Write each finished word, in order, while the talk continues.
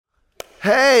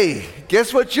Hey,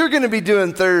 guess what you're going to be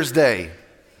doing Thursday?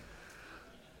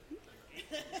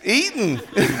 Eating.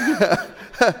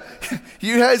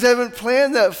 You guys haven't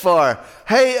planned that far.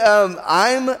 Hey,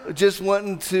 I'm just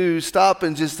wanting to stop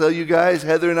and just tell you guys,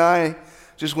 Heather and I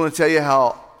just want to tell you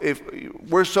how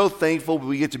we're so thankful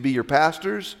we get to be your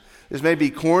pastors. This may be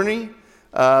corny,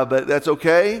 but that's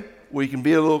okay. We can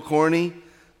be a little corny.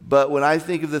 But when I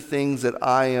think of the things that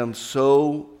I am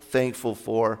so thankful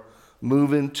for,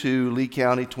 moving to Lee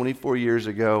County 24 years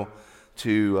ago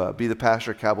to be the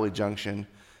pastor at Cowboy Junction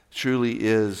truly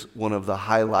is one of the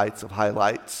highlights of my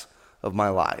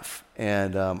life.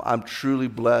 And I'm truly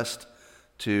blessed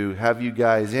to have you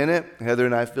guys in it. Heather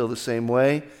and I feel the same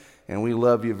way, and we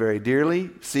love you very dearly.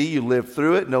 See, you lived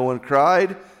through it. No one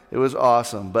cried. It was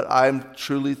awesome. But I'm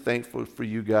truly thankful for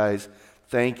you guys.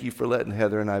 Thank you for letting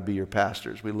Heather and I be your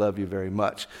pastors. We love you very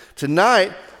much.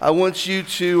 Tonight, I want you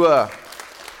to...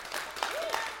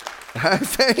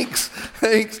 Thanks.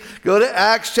 Go to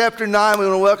Acts chapter 9. We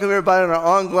want to welcome everybody on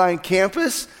our online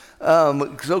campus.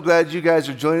 So glad you guys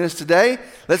are joining us today.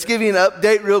 Let's give you an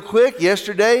update real quick.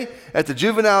 Yesterday at the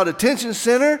Juvenile Detention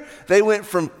Center, they went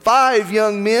from 5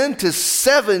 young men to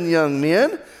 7 young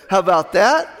men. How about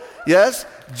that? Yes.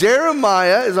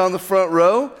 Jeremiah is on the front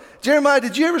row. Jeremiah,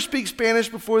 did you ever speak Spanish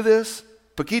before this?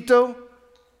 Poquito?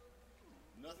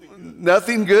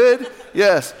 Nothing good?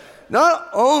 Yes. Not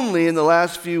only in the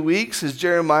last few weeks has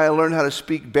Jeremiah learned how to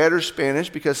speak better Spanish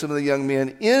because some of the young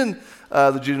men in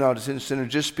the Juvenile Detention Center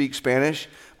just speak Spanish,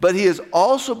 but he has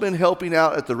also been helping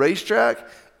out at the racetrack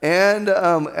and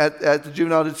at the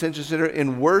Juvenile Detention Center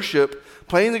in worship,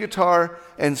 playing the guitar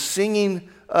and singing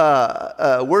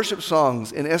worship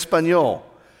songs in Espanol.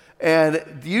 And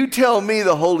you tell me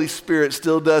the Holy Spirit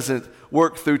still doesn't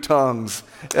work through tongues.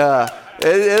 It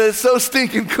is so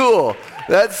stinking cool.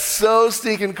 That's so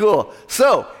stinking cool.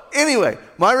 So, anyway,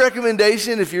 my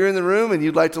recommendation, if you're in the room and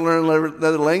you'd like to learn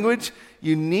another language,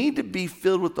 you need to be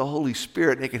filled with the Holy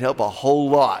Spirit, and it can help a whole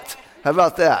lot. How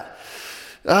about that?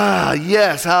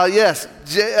 Yes. Acts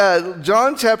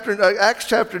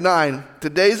chapter 9.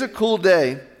 Today's a cool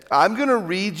day. I'm going to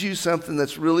read you something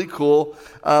that's really cool.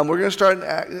 We're going to start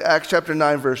in Acts chapter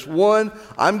 9, verse 1.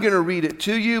 I'm going to read it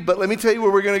to you, but let me tell you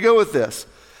where we're going to go with this.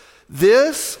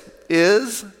 This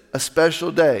is a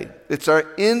special day. It's our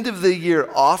end of the year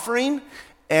offering,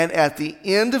 and at the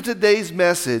end of today's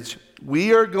message,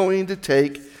 we are going to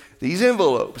take these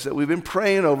envelopes that we've been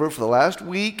praying over for the last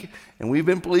week, and we've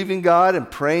been believing God and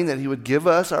praying that He would give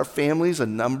us, our families, a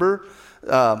number.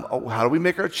 How do we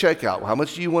make our checkout? How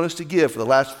much do you want us to give for the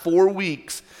last 4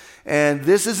 weeks? And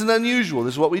this isn't unusual.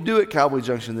 This is what we do at Cowboy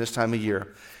Junction this time of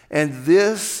year. And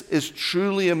this is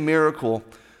truly a miracle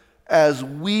as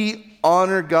we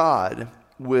honor God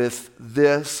with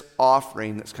this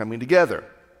offering that's coming together.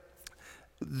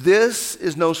 This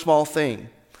is no small thing.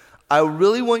 I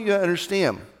really want you to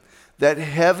understand that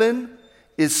heaven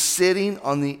is sitting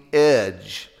on the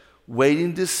edge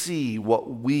waiting to see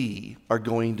what we are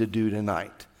going to do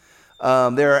tonight.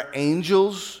 There are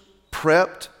angels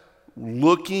prepped,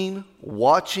 looking,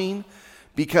 watching,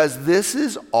 because this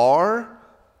is our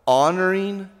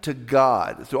honoring to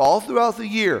God. All throughout the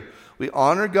year, we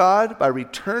honor God by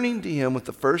returning to Him with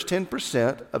the first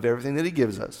 10% of everything that He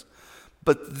gives us.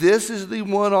 But this is the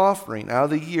one offering out of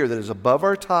the year that is above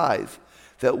our tithe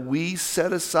that we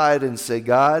set aside and say,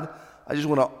 God, I just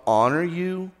want to honor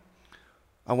you.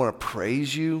 I want to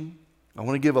praise you. I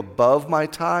want to give above my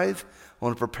tithe. I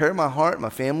want to prepare my heart, my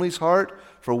family's heart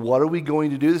for what are we going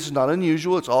to do. This is not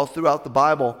unusual. It's all throughout the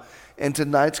Bible. And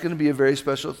tonight's going to be a very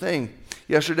special thing.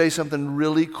 Yesterday, something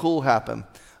really cool happened.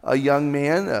 A young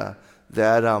man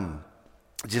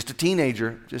just a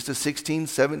teenager, just a 16,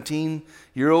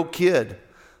 17-year-old kid,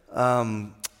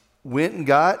 went and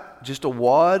got just a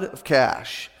wad of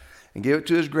cash and gave it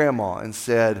to his grandma and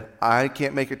said, I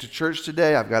can't make it to church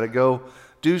today. I've got to go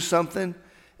do something.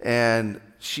 And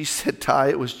she said, Ty,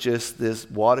 it was just this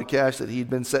wad of cash that he'd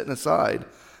been setting aside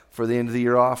for the end of the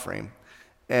year offering.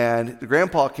 And the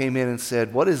grandpa came in and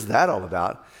said, what is that all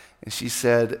about? And she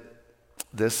said,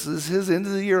 this is his end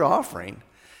of the year offering.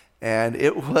 And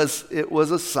it was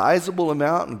a sizable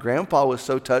amount, and Grandpa was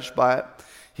so touched by it,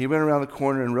 he went around the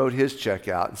corner and wrote his check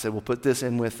out and said, we'll put this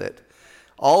in with it.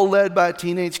 All led by a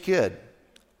teenage kid.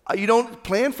 You don't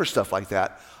plan for stuff like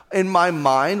that. In my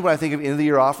mind, when I think of end of the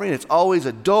year offering, it's always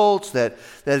adults that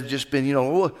have just been,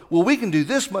 well, we can do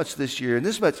this much this year and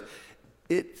this much.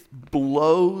 It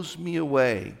blows me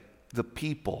away, the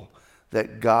people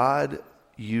that God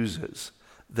uses,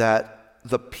 that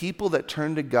the people that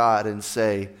turn to God and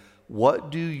say, what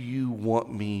do you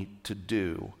want me to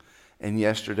do? And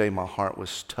yesterday my heart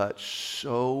was touched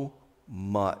so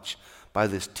much by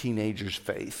this teenager's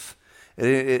faith.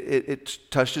 It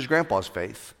touched his grandpa's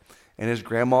faith and his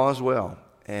grandma as well.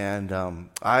 And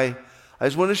I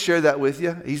just want to share that with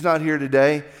you. He's not here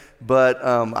today, but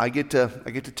I get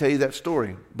to tell you that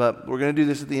story. But we're going to do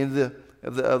this at the end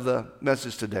of the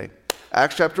message today.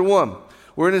 Acts chapter 1.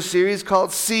 We're in a series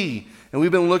called See, and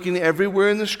we've been looking everywhere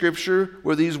in the Scripture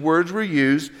where these words were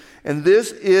used. And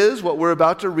this is what we're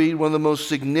about to read, one of the most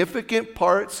significant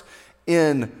parts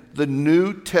in the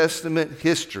New Testament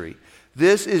history.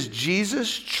 This is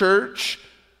Jesus' church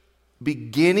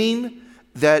beginning.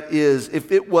 That is,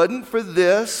 if it wasn't for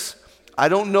this, I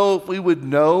don't know if we would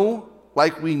know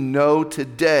like we know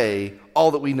today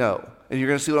all that we know. And you're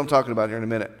going to see what I'm talking about here in a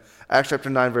minute. Acts chapter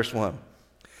 9, verse 1.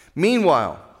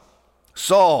 Meanwhile,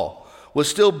 Saul was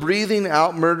still breathing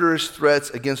out murderous threats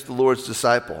against the Lord's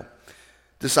disciples.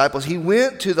 He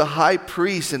went to the high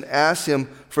priest and asked him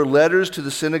for letters to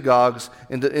the synagogues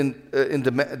in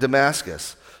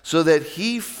Damascus, so that if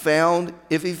he found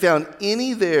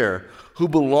any there who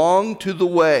belonged to the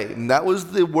way, and that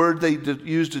was the word they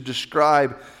used to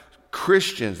describe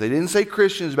Christians. They didn't say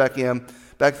Christians back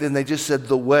then, they just said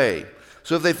the way.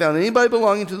 So if they found anybody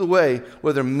belonging to the way,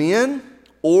 whether men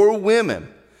or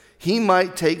women, he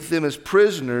might take them as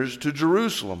prisoners to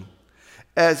Jerusalem.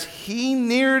 As he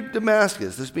neared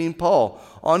Damascus, this being Paul,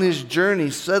 on his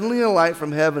journey, suddenly a light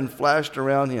from heaven flashed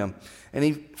around him, and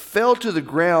he fell to the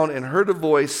ground and heard a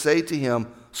voice say to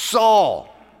him,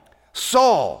 Saul,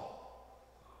 Saul,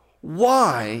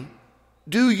 why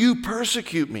do you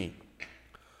persecute me?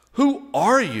 Who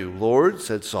are you, Lord?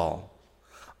 Said Saul.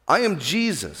 I am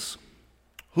Jesus,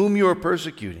 whom you are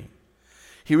persecuting.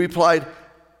 He replied,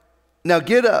 now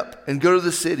get up and go to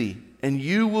the city, and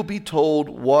you will be told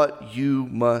what you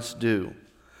must do.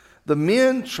 The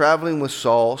men traveling with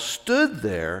Saul stood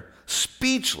there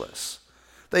speechless.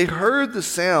 They heard the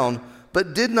sound,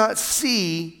 but did not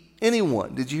see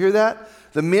anyone. Did you hear that?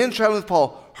 The men traveling with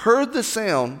Paul heard the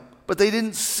sound, but they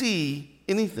didn't see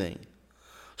anything.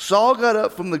 Saul got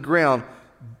up from the ground,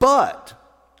 but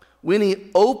when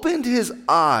he opened his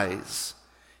eyes,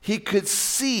 he could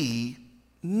see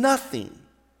nothing.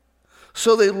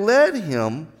 So they led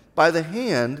him by the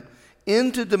hand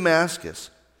into Damascus.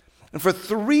 And for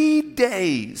 3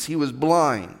 days he was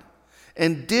blind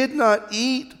and did not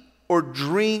eat or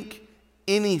drink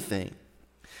anything.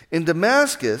 In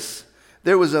Damascus,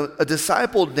 there was a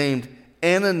disciple named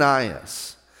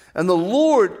Ananias. And the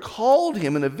Lord called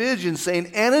him in a vision,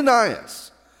 saying,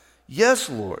 Ananias. Yes,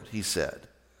 Lord, he said.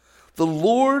 The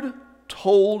Lord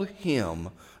told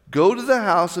him, go to the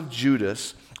house of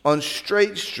Judas on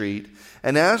Straight Street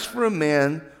and ask for a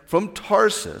man from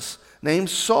Tarsus named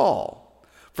Saul,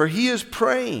 for he is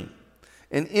praying.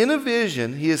 And in a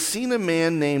vision he has seen a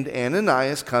man named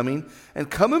Ananias coming, and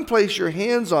come and place your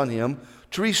hands on him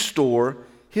to restore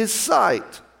his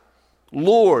sight.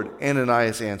 Lord,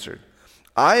 Ananias answered,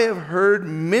 I have heard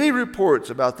many reports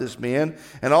about this man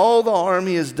and all the harm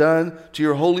he has done to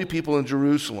your holy people in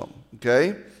Jerusalem.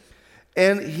 Okay?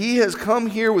 And he has come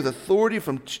here with authority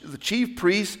from the chief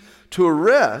priests to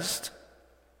arrest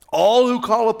all who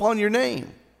call upon your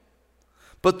name.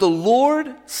 But the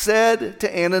Lord said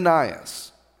to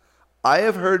Ananias, I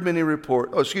have heard many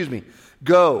reports.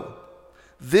 Go.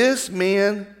 This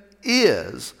man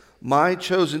is my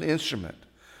chosen instrument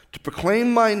to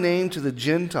proclaim my name to the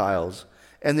Gentiles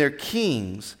and their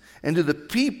kings and to the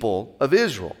people of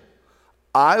Israel.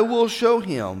 I will show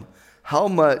him how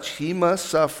much he must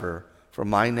suffer for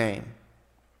my name.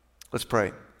 Let's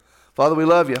pray. Father, we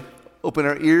love you. Open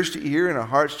our ears to hear and our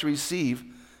hearts to receive.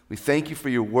 We thank you for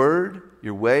your word,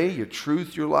 your way, your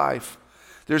truth, your life.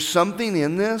 There's something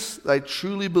in this that I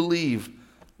truly believe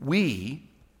we,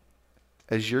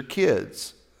 as your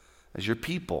kids, as your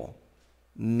people,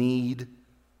 need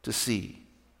to see.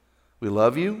 We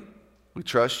love you. We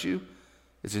trust you.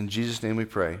 It's in Jesus' name we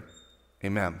pray.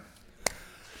 Amen.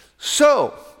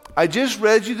 So, I just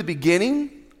read you the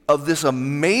beginning of this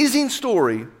amazing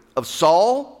story of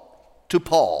Saul to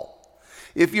Paul.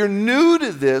 If you're new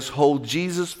to this whole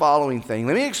Jesus following thing,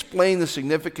 let me explain the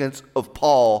significance of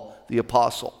Paul the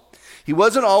apostle. He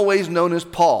wasn't always known as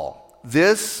Paul.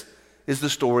 This is the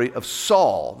story of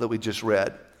Saul that we just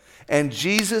read. And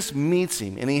Jesus meets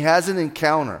him, and he has an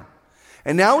encounter.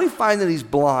 And now we find that he's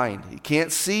blind. He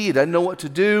can't see. He doesn't know what to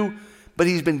do. But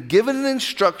he's been given an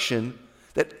instruction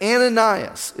that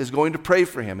Ananias is going to pray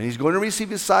for him, and he's going to receive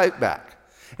his sight back.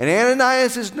 And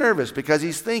Ananias is nervous because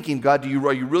he's thinking, God,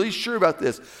 are you really sure about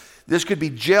this? This could be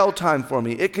jail time for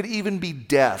me. It could even be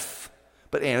death.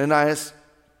 But Ananias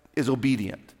is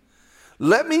obedient.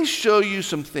 Let me show you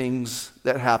some things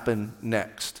that happen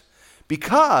next.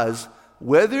 Because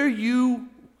whether you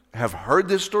have heard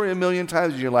this story a million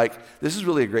times and you're like, this is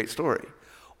really a great story,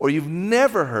 or you've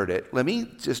never heard it, let me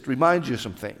just remind you of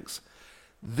some things.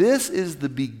 This is the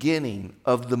beginning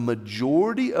of the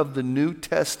majority of the New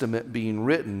Testament being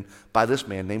written by this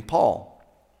man named Paul.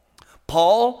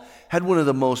 Paul had one of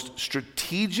the most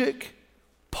strategic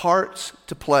parts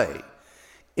to play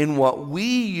in what we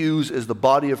use as the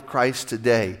body of Christ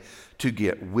today to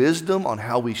get wisdom on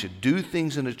how we should do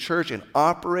things in a church and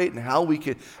operate, and how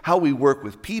we work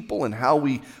with people, and how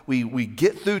we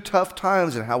get through tough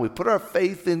times, and how we put our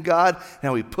faith in God, and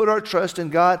how we put our trust in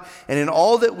God. And in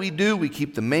all that we do, we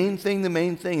keep the main thing.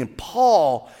 And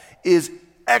Paul is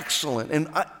excellent. And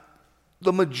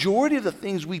the majority of the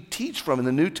things we teach from in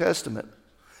the New Testament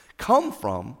come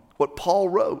from what Paul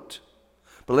wrote.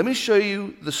 But let me show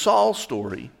you the Saul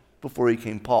story before he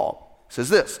came Paul. It says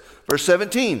this, verse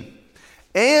 17.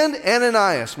 And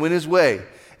Ananias went his way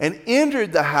and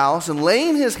entered the house, and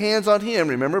laying his hands on him,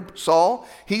 remember Saul?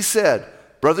 He said,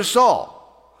 Brother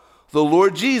Saul, the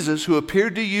Lord Jesus, who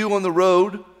appeared to you on the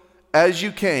road as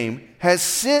you came, has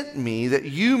sent me that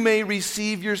you may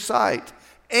receive your sight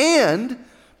and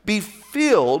be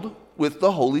filled with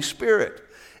the Holy Spirit.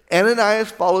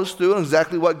 Ananias follows through on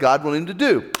exactly what God wanted him to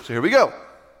do. So here we go.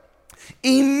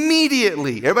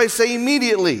 Immediately, everybody say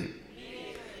immediately.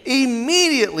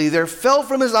 Immediately there fell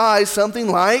from his eyes something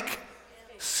like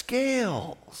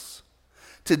scales.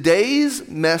 Today's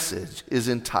message is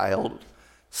entitled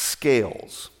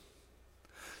Scales.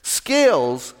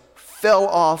 Scales fell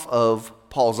off of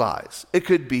Paul's eyes. It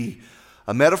could be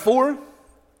a metaphor.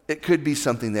 It could be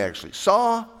something they actually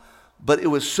saw. But it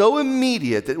was so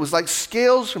immediate that it was like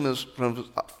scales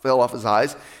fell off his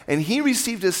eyes, and he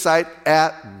received his sight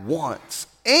at once.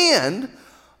 And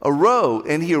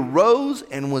he arose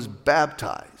and was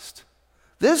baptized.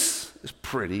 This is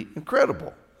pretty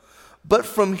incredible. But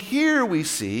from here we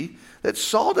see that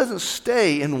Saul doesn't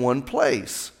stay in one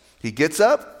place. He gets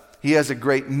up, he has a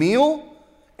great meal,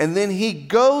 and then he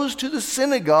goes to the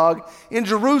synagogue in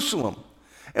Jerusalem.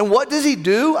 And what does he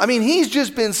do? I mean, he's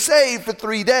just been saved for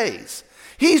 3 days.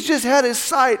 He's just had his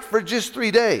sight for just 3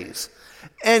 days.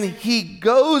 And he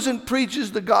goes and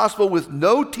preaches the gospel with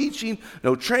no teaching,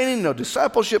 no training, no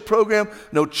discipleship program,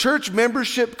 no church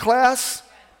membership class.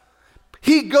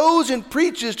 He goes and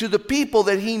preaches to the people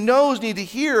that he knows need to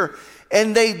hear,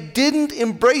 and they didn't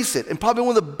embrace it. And probably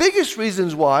one of the biggest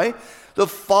reasons why the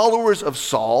followers of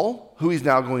Saul, who he's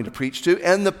now going to preach to,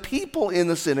 and the people in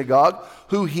the synagogue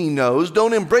who he knows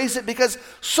don't embrace it, because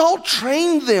Saul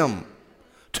trained them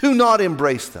to not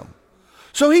embrace them.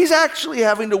 So he's actually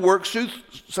having to work through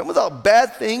some of the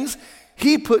bad things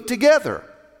he put together.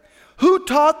 Who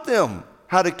taught them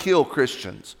how to kill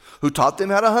Christians? Who taught them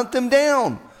how to hunt them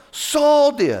down?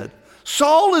 Saul did.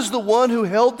 Saul is the one who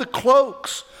held the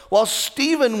cloaks while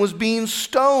Stephen was being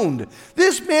stoned.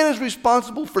 This man is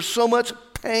responsible for so much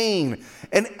pain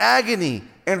and agony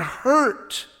and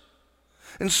hurt.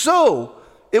 And so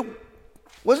it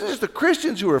wasn't just the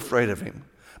Christians who were afraid of him.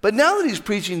 But now that he's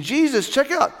preaching Jesus, check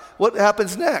out what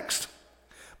happens next.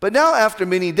 But now after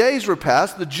many days were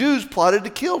passed, the Jews plotted to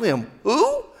kill him.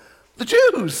 Who? The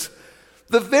Jews.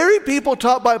 The very people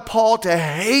taught by Paul to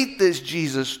hate this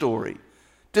Jesus story,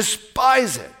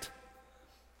 despise it.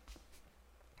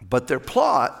 But their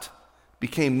plot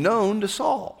became known to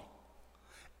Saul.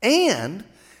 And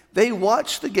they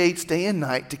watched the gates day and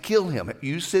night to kill him.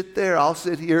 You sit there, I'll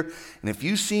sit here, and if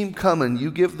you see him coming, you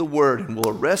give the word, and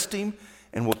we'll arrest him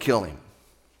and we'll kill him.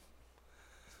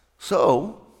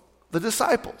 So the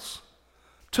disciples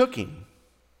took him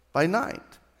by night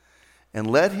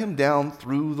and led him down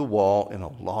through the wall in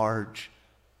a large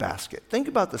basket. Think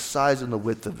about the size and the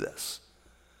width of this.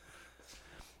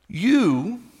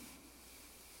 You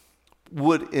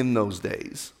would, in those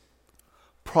days,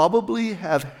 probably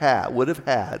would have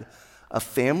had a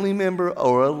family member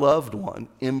or a loved one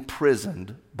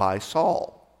imprisoned by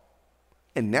Saul.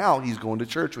 And now he's going to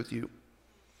church with you.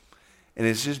 And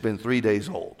it's just been 3 days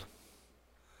old.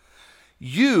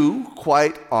 You,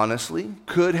 quite honestly,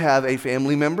 could have a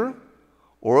family member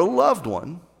or a loved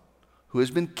one who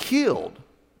has been killed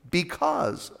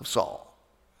because of Saul.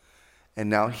 And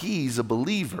now he's a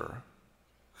believer.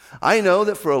 I know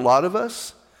that for a lot of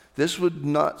us, this would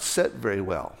not set very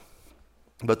well.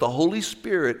 But the Holy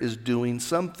Spirit is doing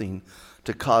something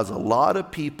to cause a lot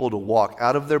of people to walk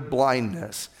out of their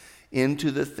blindness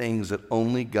into the things that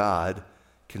only God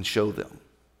can show them.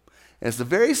 And it's the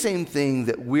very same thing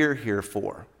that we're here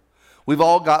for. We've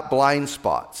all got blind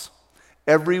spots.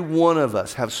 Every one of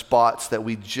us have spots that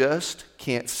we just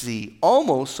can't see,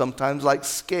 almost sometimes like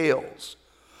scales.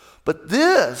 But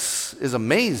this is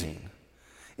amazing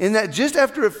in that just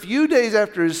after a few days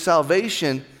after his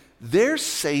salvation, they're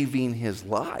saving his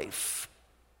life.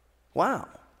 Wow.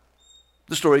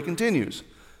 The story continues.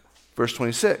 Verse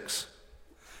 26.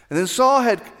 And then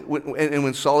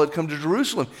when Saul had come to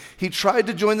Jerusalem, he tried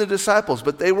to join the disciples,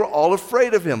 but they were all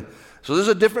afraid of him. So there's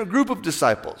a different group of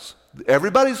disciples.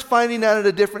 Everybody's finding out at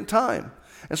a different time.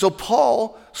 And so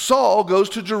Saul goes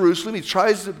to Jerusalem. He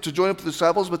tries to join up with the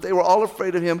disciples, but they were all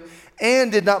afraid of him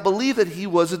and did not believe that he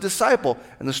was a disciple.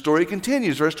 And the story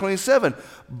continues, verse 27.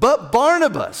 But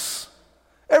Barnabas,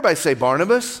 everybody say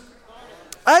Barnabas.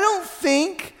 I don't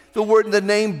think the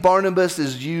name Barnabas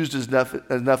is used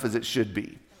enough as it should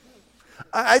be.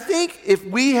 I think if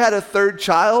we had a third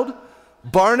child,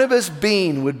 Barnabas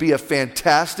Bean would be a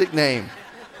fantastic name.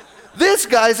 This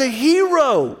guy's a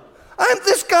hero.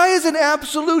 This guy is an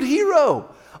absolute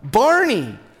hero.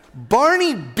 Barney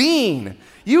Bean.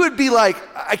 You would be like,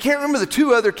 I can't remember the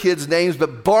two other kids' names,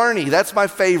 but Barney, that's my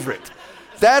favorite.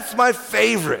 That's my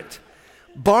favorite.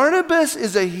 Barnabas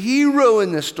is a hero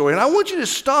in this story. And I want you to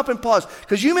stop and pause,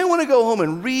 because you may want to go home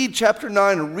and read chapter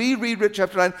 9 or reread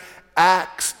chapter 9.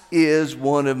 Acts is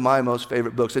one of my most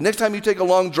favorite books. And next time you take a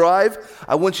long drive,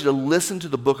 I want you to listen to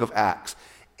the book of Acts.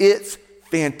 It's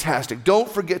fantastic. Don't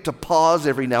forget to pause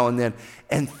every now and then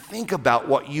and think about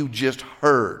what you just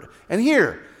heard. And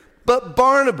here, but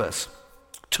Barnabas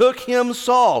took him,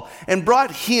 Saul, and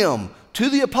brought him to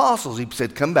the apostles. He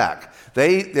said, come back.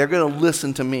 They're going to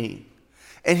listen to me.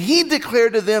 And he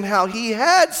declared to them how he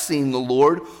had seen the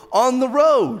Lord on the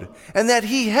road, and that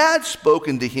he had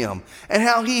spoken to him, and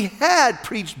how he had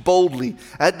preached boldly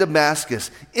at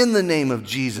Damascus in the name of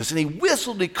Jesus. And he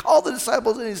whistled, he called the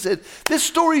disciples, and he said, this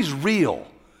story's real.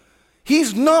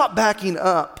 He's not backing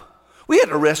up. We had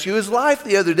to rescue his life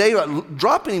the other day,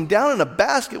 dropping him down in a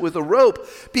basket with a rope,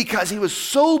 because he was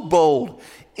so bold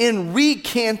in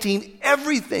recanting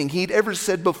everything he'd ever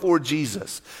said before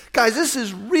Jesus. Guys, this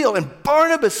is real, and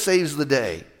Barnabas saves the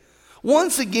day.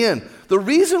 Once again, the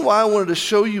reason why I wanted to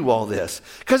show you all this,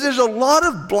 because there's a lot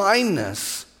of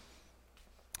blindness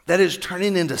that is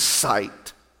turning into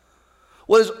sight.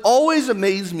 What has always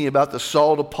amazed me about the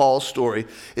Saul to Paul story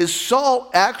is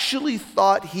Saul actually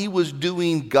thought he was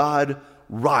doing God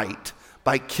right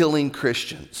by killing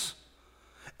Christians.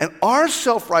 And our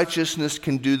self-righteousness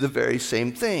can do the very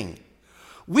same thing.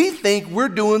 We think we're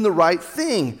doing the right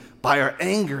thing by our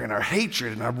anger and our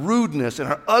hatred and our rudeness and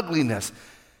our ugliness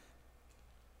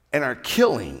and our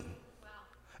killing. Wow.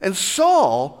 And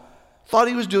Saul thought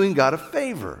he was doing God a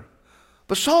favor.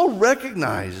 But Saul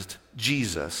recognized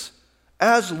Jesus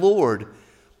as Lord,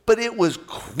 but it was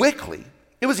quickly.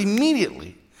 It was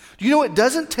immediately. Do you know it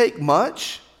doesn't take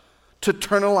much to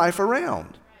turn a life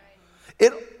around?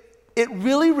 It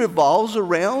really revolves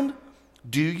around,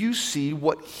 do you see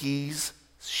what he's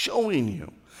showing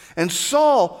you? And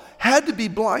Saul had to be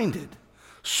blinded.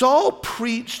 Saul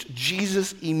preached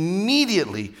Jesus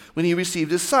immediately when he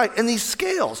received his sight. And these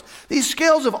scales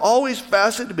have always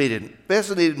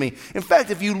fascinated me. In fact,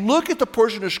 if you look at the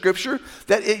portion of Scripture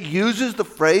that it uses the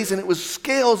phrase, and it was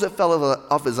scales that fell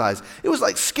off his eyes. It was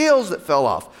like scales that fell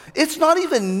off. It's not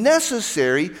even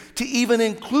necessary to even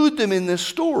include them in this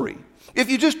story. If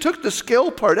you just took the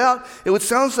scale part out, it would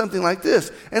sound something like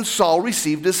this. And Saul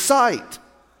received his sight.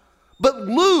 But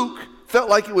Luke felt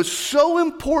like it was so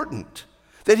important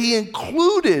that he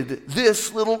included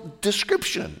this little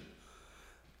description.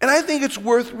 And I think it's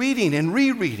worth reading and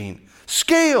rereading.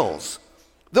 Scales.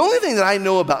 The only thing that I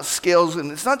know about scales,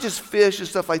 and it's not just fish and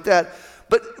stuff like that,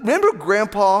 but remember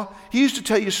Grandpa, he used to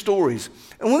tell you stories.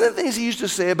 And one of the things he used to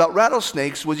say about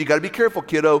rattlesnakes was, you got to be careful,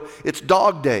 kiddo, it's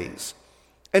dog days.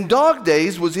 And dog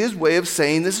days was his way of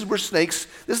saying this is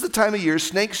the time of year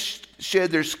snakes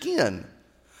shed their skin.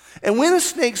 And when a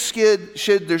snake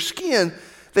shed their skin,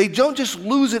 they don't just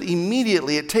lose it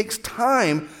immediately. It takes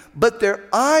time, but their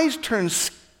eyes turn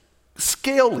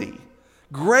scaly,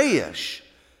 grayish,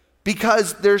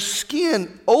 because their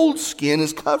skin, old skin,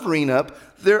 is covering up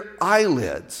their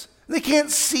eyelids. They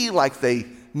can't see like they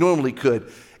normally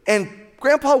could. And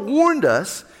Grandpa warned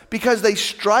us because they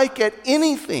strike at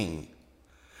anything.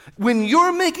 When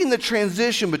you're making the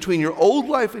transition between your old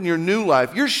life and your new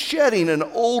life, you're shedding an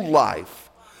old life.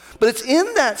 But it's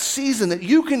in that season that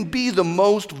you can be the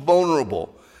most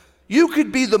vulnerable. You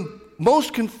could be the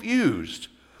most confused.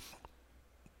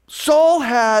 Saul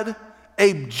had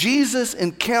a Jesus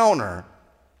encounter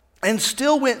and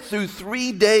still went through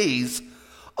 3 days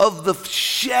of the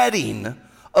shedding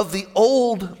of the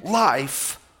old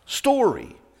life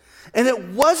story. And it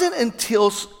wasn't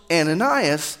until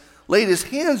Ananias laid his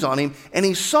hands on him and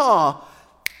he saw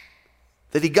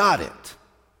that he got it.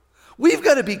 We've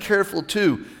got to be careful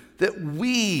too that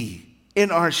we,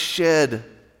 in our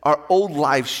old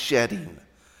life shedding,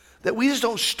 That we just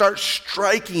don't start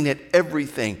striking at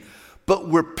everything, but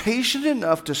we're patient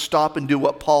enough to stop and do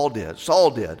what Saul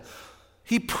did.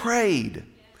 He prayed.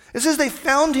 It says they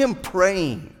found him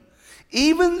praying.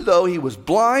 Even though he was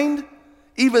blind,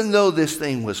 even though this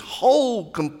thing was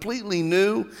completely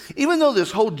new, even though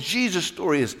this whole Jesus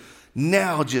story is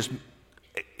now just,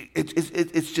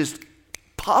 it's just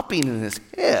popping in his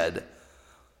head,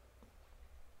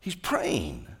 he's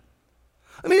praying.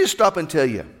 Let me just stop and tell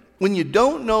you, when you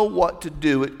don't know what to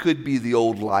do, it could be the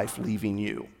old life leaving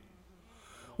you.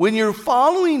 When you're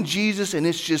following Jesus and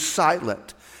it's just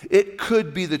silent, it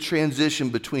could be the transition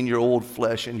between your old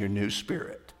flesh and your new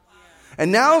spirit.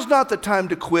 And now's not the time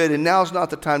to quit, and now's not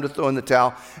the time to throw in the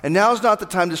towel, and now's not the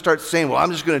time to start saying, well,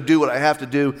 I'm just going to do what I have to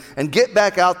do, and get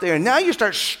back out there, and now you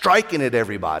start striking at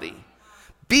everybody.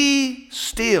 Be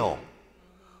still.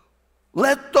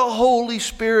 Let the Holy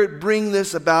Spirit bring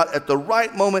this about at the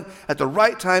right moment, at the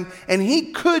right time, and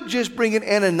he could just bring an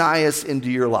Ananias into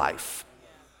your life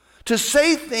to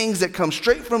say things that come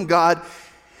straight from God,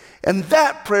 and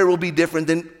that prayer will be different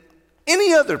than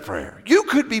any other prayer. You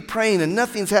could be praying and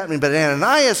nothing's happening, but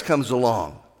Ananias comes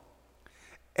along,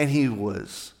 and he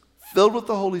was filled with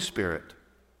the Holy Spirit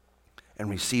and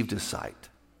received his sight.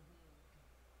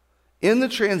 In the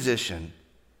transition,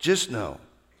 just know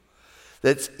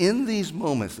that's in these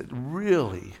moments that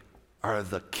really are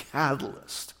the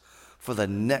catalyst for the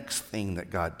next thing that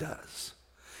God does.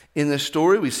 In this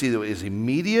story, we see that it was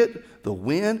immediate, the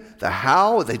when, the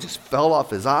how, they just fell off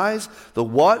his eyes. The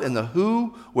what and the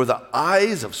who were the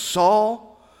eyes of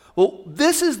Saul. Well,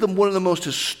 this is one of the most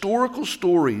historical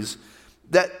stories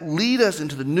that lead us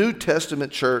into the New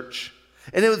Testament church.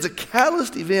 And it was a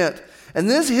catalyst event. And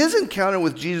his encounter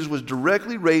with Jesus was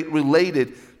directly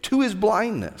related to his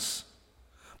blindness.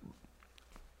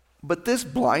 But this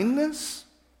blindness,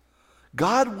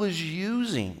 God was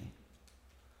using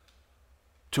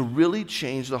to really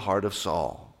change the heart of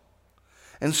Saul.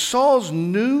 And Saul's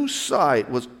new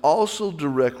sight was also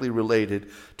directly related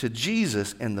to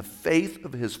Jesus and the faith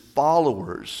of his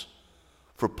followers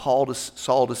for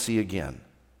Saul to see again.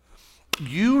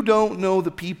 You don't know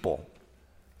the people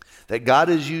that God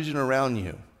is using around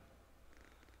you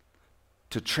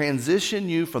to transition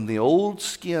you from the old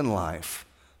skin life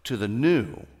to the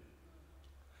new.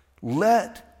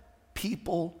 Let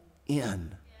people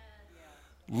in.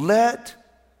 Let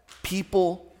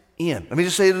people in. Let me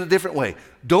just say it in a different way.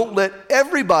 Don't let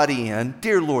everybody in.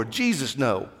 Dear Lord Jesus,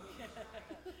 no.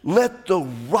 Let the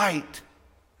right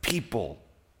people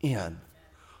in.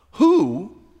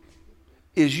 Who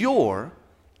is your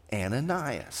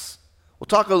Ananias? We'll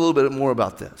talk a little bit more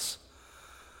about this.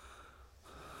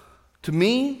 To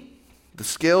me, the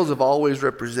scales have always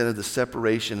represented the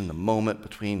separation in the moment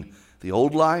between the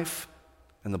old life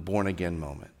and the born-again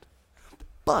moment.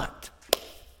 But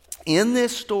in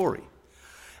this story,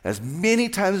 as many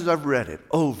times as I've read it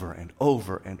over and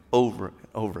over and over and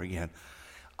over again,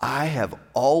 I have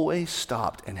always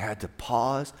stopped and had to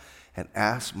pause and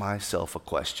ask myself a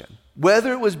question.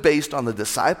 Whether it was based on the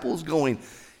disciples going,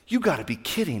 you got to be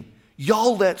kidding.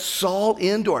 Y'all let Saul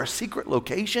into our secret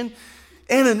location?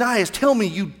 Ananias, tell me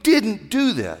you didn't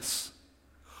do this.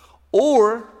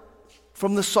 Or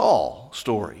from the Saul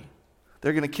story,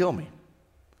 they're going to kill me.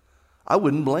 I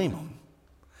wouldn't blame them.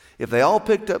 If they all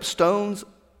picked up stones,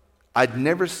 I'd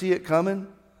never see it coming.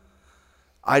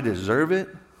 I deserve it,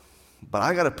 but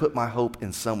I got to put my hope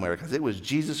in somewhere because it was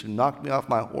Jesus who knocked me off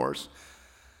my horse,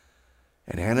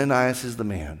 and Ananias is the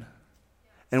man.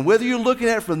 And whether you're looking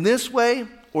at it from this way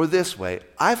or this way,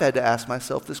 I've had to ask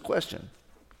myself this question.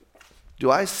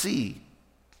 Do I see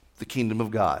the kingdom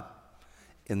of God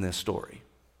in this story?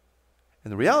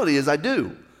 And the reality is I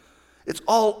do. It's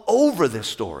all over this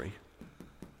story.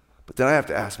 But then I have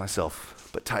to ask myself,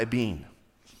 but Ty Bean,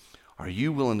 are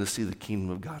you willing to see the kingdom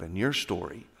of God in your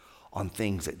story on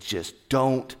things that just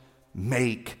don't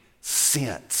make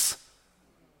sense?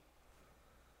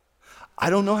 I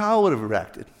don't know how I would have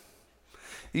reacted.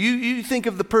 You think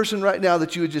of the person right now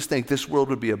that you would just think this world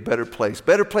would be a better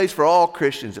place for all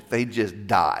Christians if they just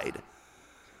died.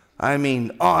 I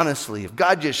mean, honestly, if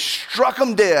God just struck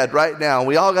them dead right now,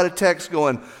 we all got a text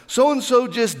going, so-and-so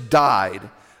just died.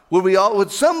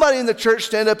 Would somebody in the church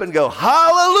stand up and go,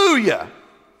 hallelujah?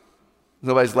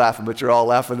 Nobody's laughing, but you're all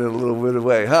laughing in a little bit of a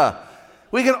way, huh?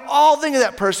 We can all think of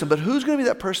that person, but who's going to be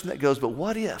that person that goes, but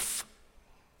what if?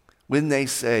 When they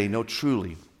say, no,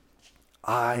 truly,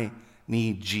 I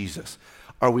need Jesus.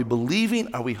 Are we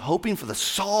believing, are we hoping for the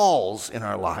Sauls in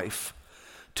our life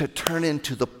to turn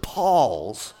into the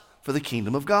Pauls for the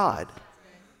kingdom of God?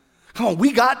 Come on,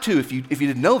 we got to, if you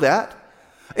didn't know that.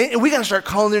 And we got to start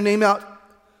calling their name out.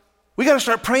 We got to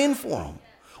start praying for them.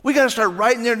 We got to start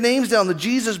writing their names down on the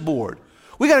Jesus board.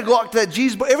 We got to go out to that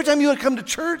Jesus board. Every time you want to come to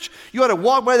church, you ought to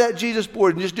walk by that Jesus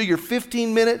board and just do your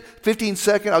 15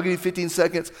 second, I'll give you 15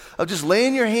 seconds, of just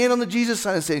laying your hand on the Jesus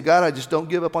sign and saying, God, I just don't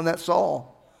give up on that Saul.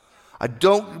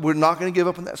 We're not going to give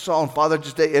up on that Saul. And Father,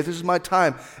 this is my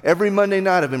time. Every Monday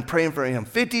night I've been praying for him.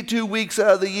 52 weeks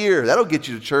out of the year. That'll get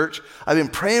you to church. I've been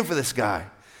praying for this guy.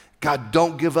 God,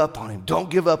 don't give up on him. Don't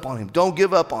give up on him. Don't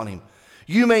give up on him.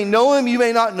 You may know him, you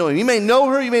may not know him. You may know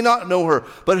her, you may not know her.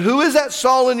 But who is that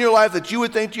Saul in your life that you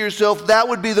would think to yourself, that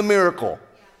would be the miracle?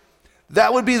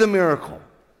 That would be the miracle.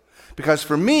 Because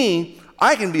for me,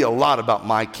 I can be a lot about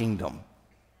my kingdom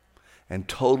and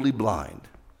totally blind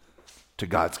to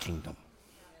God's kingdom.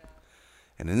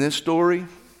 And in this story,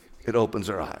 it opens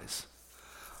our eyes.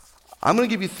 I'm going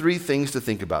to give you 3 things to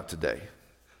think about today.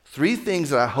 3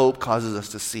 things that I hope causes us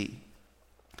to see.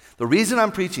 The reason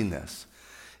I'm preaching this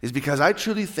is because I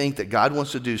truly think that God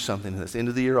wants to do something in this end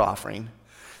of the year offering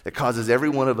that causes every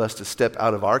one of us to step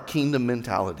out of our kingdom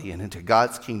mentality and into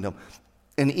God's kingdom,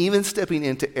 and even stepping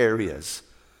into areas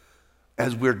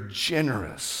as we're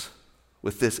generous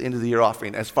with this end of the year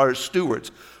offering. As far as stewards,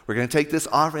 we're going to take this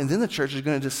offering, and then the church is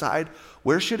going to decide,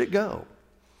 where should it go?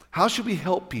 How should we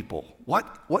help people?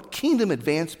 What kingdom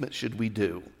advancement should we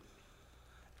do?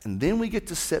 And then we get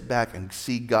to sit back and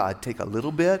see God take a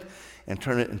little bit and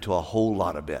turn it into a whole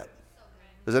lot of bit.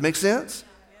 Does that make sense?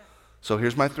 So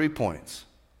here's my 3 points.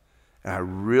 And I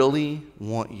really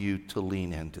want you to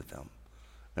lean into them.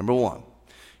 Number 1,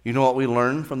 you know what we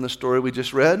learned from the story we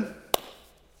just read?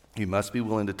 You must be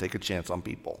willing to take a chance on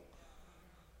people.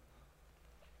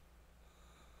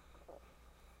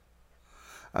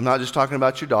 I'm not just talking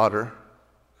about your daughter.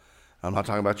 I'm not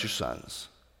talking about your sons.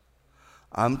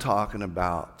 I'm talking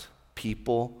about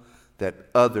people that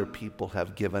other people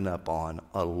have given up on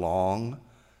a long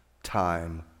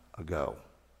time ago.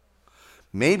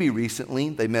 Maybe recently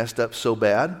they messed up so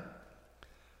bad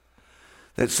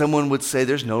that someone would say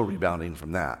there's no rebounding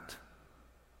from that.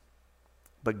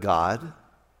 But God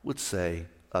would say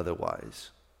otherwise.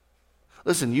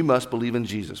 Listen, you must believe in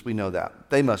Jesus. We know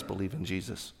that. They must believe in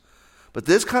Jesus. But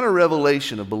this kind of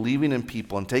revelation of believing in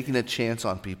people and taking a chance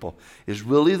on people is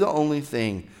really the only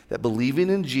thing that believing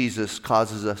in Jesus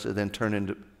causes us to then turn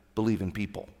into believe in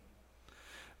people.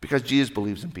 Because Jesus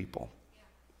believes in people.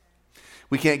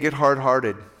 We can't get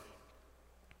hard-hearted.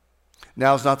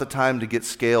 Now's not the time to get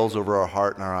scales over our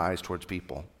heart and our eyes towards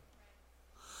people.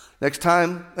 Next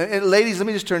time, and ladies, let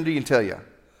me just turn to you and tell you.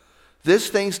 This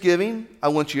Thanksgiving, I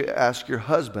want you to ask your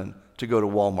husband to go to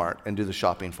Walmart and do the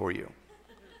shopping for you.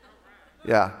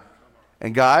 Yeah.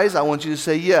 And guys, I want you to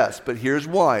say yes, but here's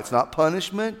why. It's not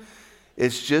punishment.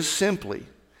 It's just simply,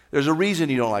 there's a reason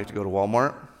you don't like to go to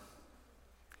Walmart,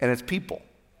 and it's people.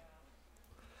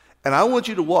 And I want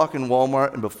you to walk in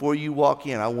Walmart, and before you walk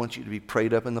in, I want you to be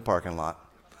prayed up in the parking lot.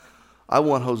 I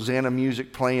want Hosanna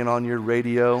music playing on your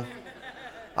radio.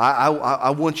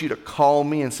 I want you to call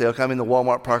me and say, okay, I'm in the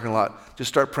Walmart parking lot. Just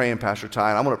start praying, Pastor Ty,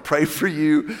 and I'm going to pray for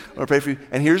you. I'm going to pray for you.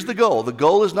 And here's the goal. The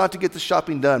goal is not to get the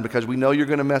shopping done because we know you're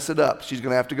going to mess it up. She's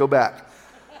going to have to go back.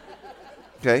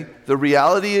 Okay? The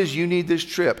reality is you need this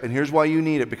trip, and here's why you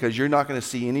need it, because you're not going to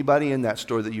see anybody in that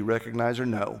store that you recognize or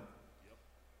know.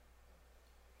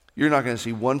 You're not going to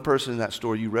see one person in that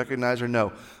store you recognize or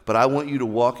know. But I want you to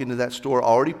walk into that store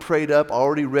already prayed up,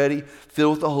 already ready,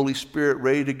 filled with the Holy Spirit,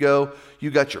 ready to go.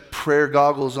 You got your prayer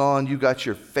goggles on. You got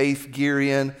your faith gear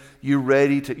in.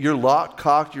 You're locked,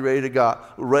 cocked, you're ready to go,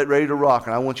 ready to rock.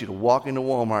 And I want you to walk into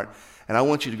Walmart, and I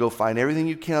want you to go find everything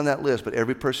you can on that list. But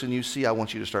every person you see, I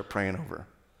want you to start praying over.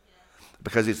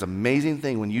 Because it's an amazing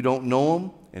thing when you don't know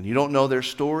them and you don't know their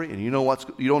story and you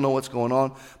don't know what's going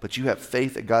on, but you have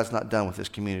faith that God's not done with this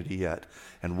community yet.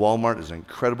 And Walmart is an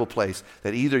incredible place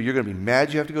that either you're going to be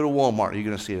mad you have to go to Walmart, or you're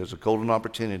going to see it as a golden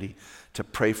opportunity to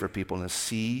pray for people and to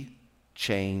see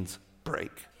chains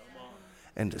break.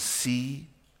 And to see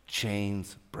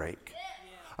chains break.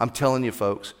 I'm telling you,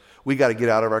 folks, we got to get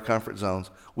out of our comfort zones.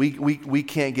 We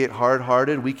can't get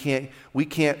hard-hearted.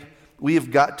 We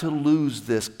have got to lose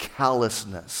this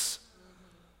callousness.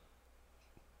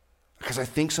 Because I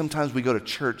think sometimes we go to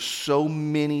church so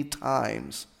many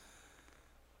times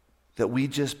that we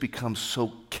just become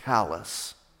so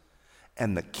callous.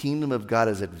 And the kingdom of God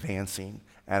is advancing.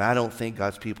 And I don't think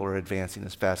God's people are advancing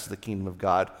as fast as the kingdom of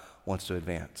God wants to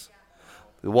advance.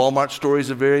 The Walmart story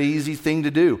is a very easy thing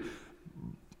to do.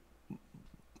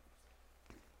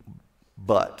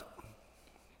 But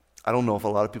I don't know if a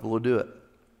lot of people will do it.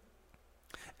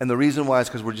 And the reason why is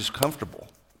because we're just comfortable.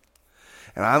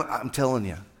 And I'm telling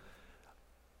you,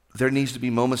 there needs to be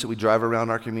moments that we drive around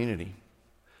our community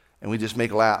and we just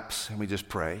make laps and we just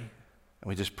pray And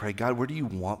we just pray, God, where do you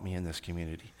want me in this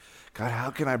community? God,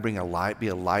 how can I be a light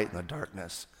in the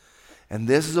darkness? And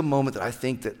this is a moment that I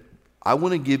think that I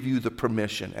want to give you the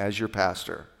permission as your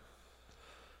pastor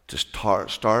to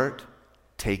start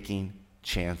taking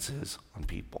chances on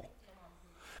people.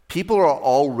 People are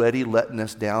already letting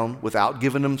us down without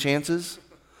giving them chances.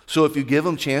 So if you give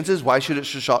them chances, why should it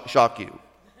shock you?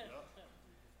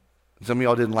 Some of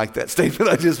y'all didn't like that statement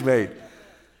I just made.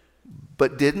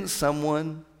 But didn't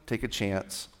someone take a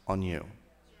chance on you?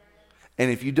 And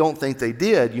if you don't think they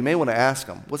did, you may want to ask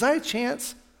them, was I a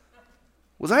chance?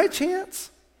 Was I a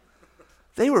chance?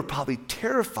 They were probably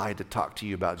terrified to talk to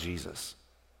you about Jesus.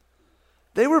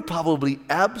 They were probably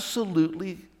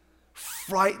absolutely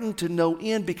frightened to no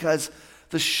end because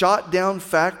the shot down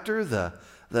factor, the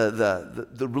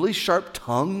really sharp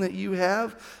tongue that you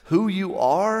have, who you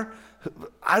are,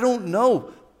 I don't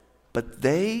know. But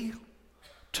they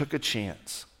took a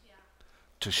chance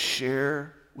to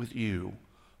share with you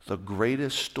the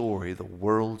greatest story the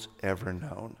world's ever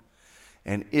known.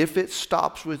 And if it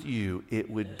stops with you, it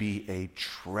would be a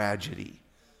tragedy.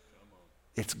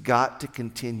 It's got to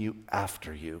continue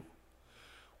after you.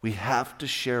 We have to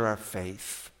share our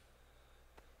faith.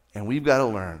 And we've got to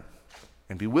learn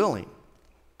and be willing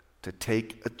to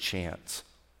take a chance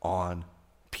on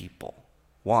people.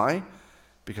 Why?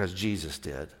 Because Jesus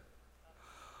did.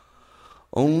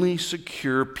 Only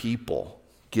secure people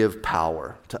give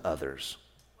power to others.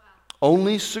 Wow.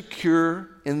 Only secure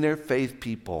in their faith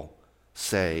people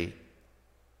say,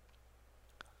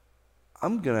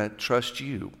 I'm going to trust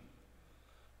you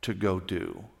to go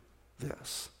do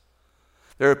this.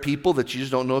 There are people that you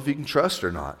just don't know if you can trust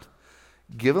or not.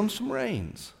 Give them some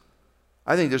reins.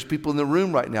 I think there's people in the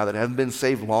room right now that haven't been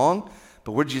saved long,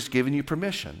 but we're just giving you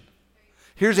permission.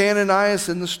 Here's Ananias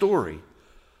in the story,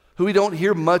 who we don't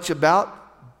hear much about,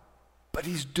 but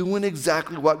he's doing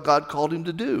exactly what God called him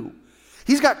to do.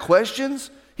 He's got questions.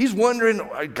 He's wondering,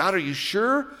 God, are you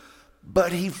sure?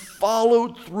 But he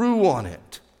followed through on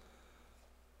it.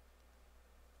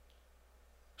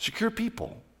 Secure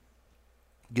people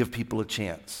give people a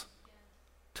chance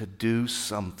to do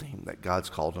something that God's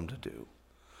called them to do.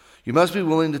 You must be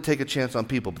willing to take a chance on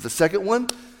people. But the second one,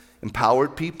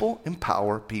 empowered people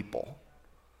empower people.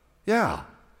 Yeah.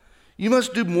 You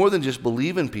must do more than just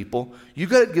believe in people. You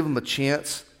got to give them a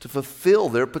chance to fulfill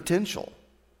their potential.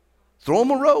 Throw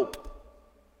them a rope.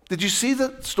 Did you see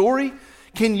the story?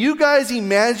 Can you guys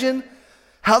imagine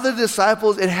how the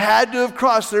disciples, it had to have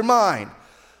crossed their mind.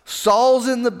 Saul's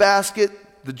in the basket.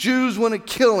 The Jews want to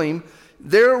kill him.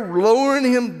 They're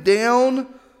lowering him down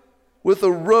with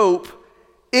a rope.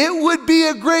 It would be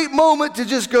a great moment to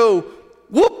just go,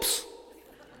 whoops.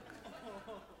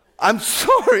 I'm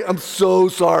sorry. I'm so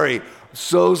sorry. I'm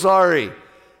so sorry.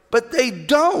 But they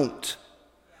don't.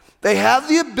 They have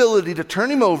the ability to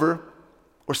turn him over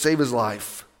or save his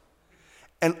life.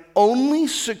 And only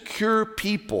secure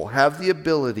people have the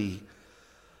ability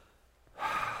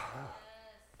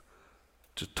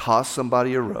to toss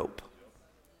somebody a rope.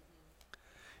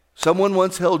 Someone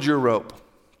once held your rope.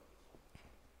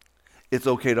 It's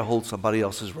okay to hold somebody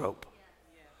else's rope.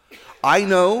 I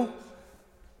know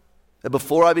that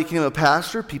before I became a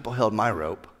pastor, people held my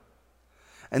rope.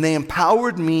 And they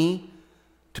empowered me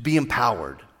to be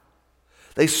empowered.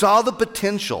 They saw the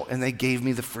potential and they gave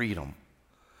me the freedom.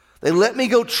 They let me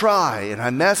go try, and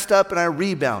I messed up and I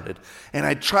rebounded. And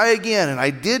I try again, and I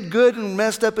did good and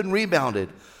messed up and rebounded.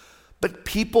 But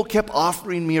people kept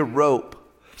offering me a rope.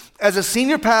 As a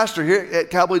senior pastor here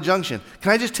at Cowboy Junction,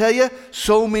 can I just tell you,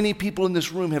 so many people in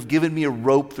this room have given me a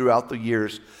rope throughout the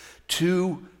years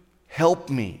to help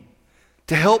me,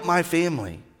 to help my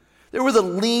family. There were the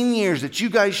lean years that you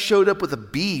guys showed up with a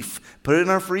beef, put it in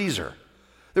our freezer.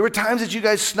 There were times that you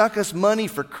guys snuck us money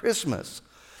for Christmas.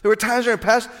 There were times during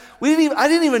past, I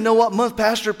didn't even know what month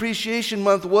Pastor Appreciation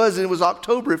Month was, and it was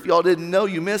October. If y'all didn't know,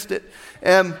 you missed it.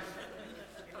 And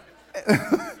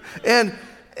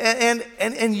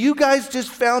you guys just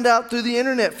found out through the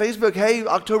internet, Facebook, hey,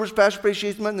 October's Pastor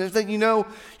Appreciation Month, and everything, you know,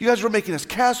 you guys were making us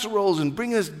casseroles and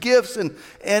bringing us gifts,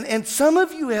 and some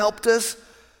of you helped us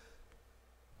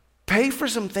pay for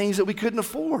some things that we couldn't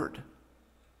afford.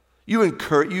 You've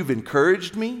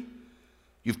encouraged me.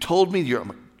 You've told me you're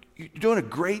doing a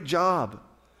great job.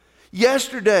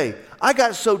 Yesterday, I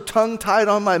got so tongue-tied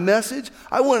on my message,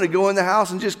 I wanted to go in the house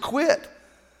and just quit.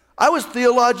 I was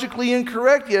theologically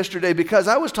incorrect yesterday because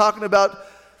I was talking about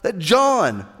that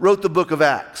John wrote the book of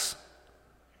Acts.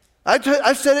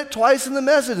 I said it twice in the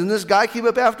message, and this guy came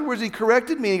up afterwards, he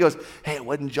corrected me, and he goes, hey, it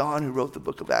wasn't John who wrote the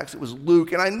book of Acts, it was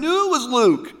Luke, and I knew it was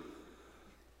Luke.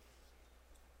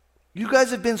 You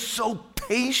guys have been so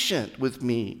patient with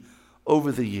me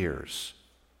over the years.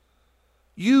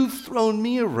 You've thrown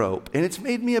me a rope, and it's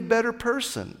made me a better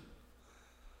person.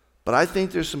 But I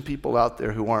think there's some people out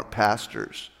there who aren't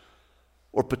pastors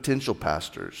or potential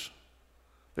pastors.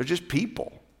 They're just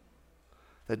people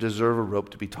that deserve a rope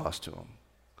to be tossed to them.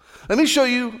 Let me show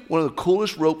you one of the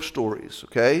coolest rope stories,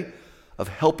 okay, of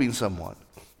helping someone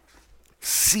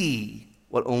see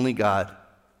what only God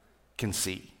can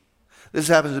see. This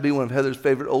happens to be one of Heather's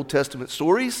favorite Old Testament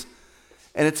stories,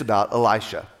 and it's about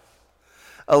Elisha.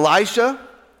 Elisha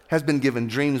has been given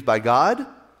dreams by God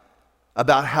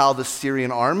about how the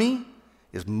Syrian army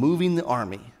is moving the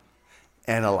army.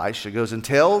 And Elisha goes and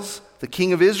tells the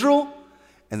king of Israel,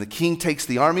 and the king takes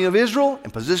the army of Israel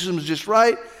and positions them just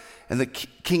right. And the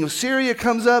king of Syria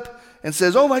comes up and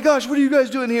says, "Oh my gosh, what are you guys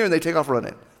doing here?" And they take off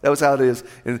running. That was how it is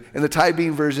in the Ty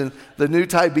Bean version, the new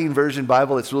Ty Bean version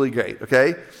Bible. It's really great,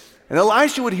 okay? And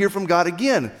Elisha would hear from God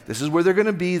again. This is where they're going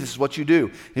to be. This is what you do.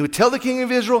 He would tell the king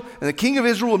of Israel, and the king of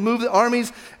Israel would move the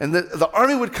armies, and the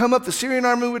army would come up, the Syrian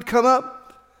army would come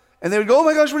up, and they would go, "Oh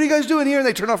my gosh, what are you guys doing here?" And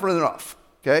they turn off running off,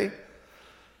 okay?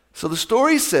 So the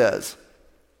story says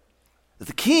that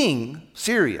the king,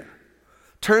 Syria,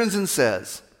 turns and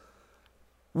says,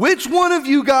 "Which one of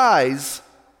you guys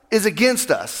is against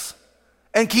us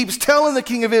and keeps telling the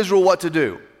king of Israel what to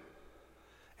do?"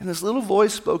 And this little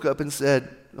voice spoke up and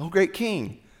said, "Oh, great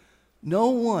king, no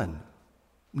one,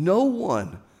 no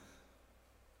one.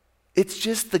 It's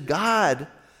just the God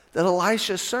that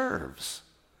Elisha serves.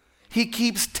 He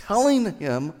keeps telling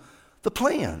him the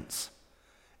plans.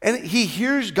 And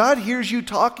God hears you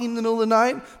talking in the middle of the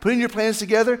night, putting your plans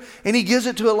together, and he gives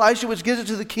it to Elisha, which gives it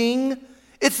to the king.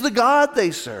 It's the God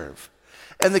they serve."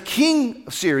 And the king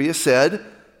of Syria said,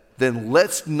 "Then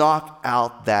let's knock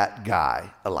out that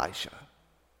guy, Elisha."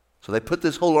 So they put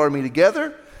this whole army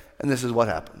together, and this is what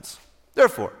happens.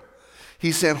 Therefore,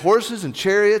 he sent horses and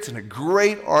chariots and a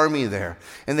great army there.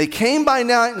 And they came by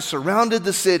night and surrounded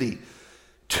the city.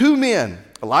 2 men,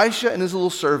 Elisha and his little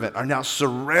servant, are now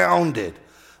surrounded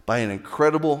by an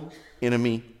incredible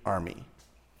enemy army.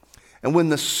 And when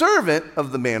the servant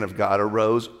of the man of God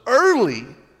arose early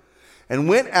and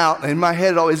went out, and in my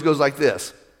head it always goes like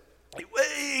this. He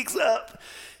wakes up.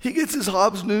 He gets his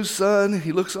Hobbs News Sun.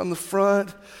 He looks on the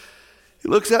front. He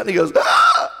looks out and he goes,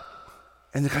 "Ah!"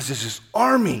 And because there's this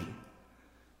army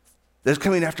that's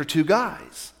coming after 2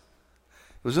 guys.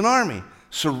 It was an army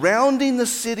surrounding the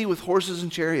city with horses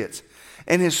and chariots.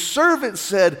 And his servant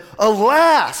said,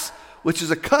 "Alas," which is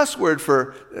a cuss word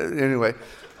for, anyway,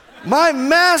 "my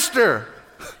master,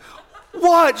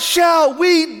 what shall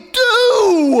we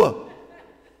do?"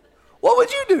 What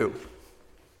would you do?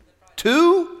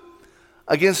 2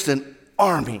 against an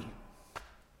army.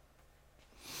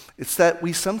 It's that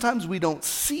sometimes we don't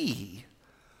see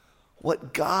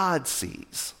what God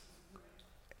sees.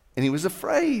 And he was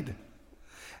afraid.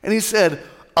 And he said,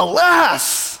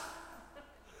 "Alas!"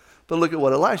 But look at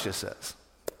what Elisha says.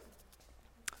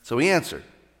 So he answered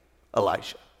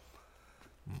Elisha,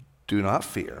 "Do not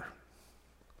fear,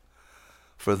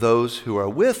 for those who are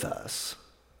with us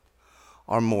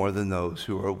are more than those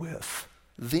who are with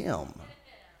them."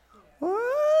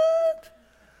 What?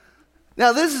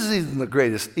 Now this is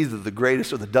either the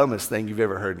greatest or the dumbest thing you've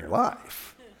ever heard in your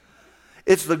life.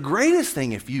 It's the greatest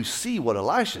thing if you see what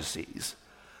Elisha sees.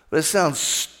 But it sounds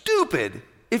stupid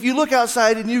if you look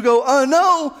outside and you go, "Oh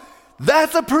no,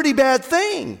 that's a pretty bad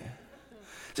thing."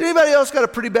 Has anybody else got a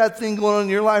pretty bad thing going on in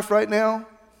your life right now?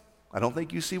 I don't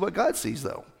think you see what God sees,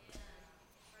 though.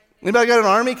 Anybody got an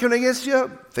army coming against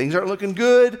you? Things aren't looking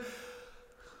good.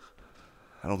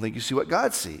 I don't think you see what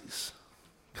God sees,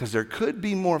 because there could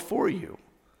be more for you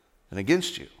than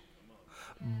against you.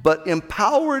 But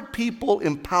empowered people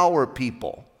empower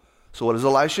people. So what does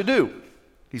Elisha do?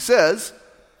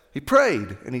 He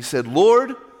prayed, and he said,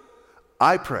 "Lord,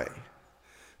 I pray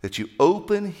that you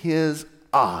open his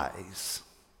eyes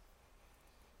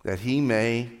that he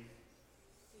may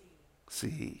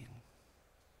see."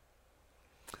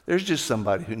 There's just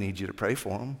somebody who needs you to pray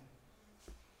for them.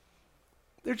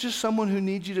 There's just someone who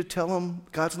needs you to tell them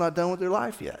God's not done with their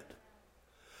life yet.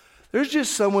 There's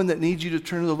just someone that needs you to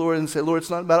turn to the Lord and say, "Lord, it's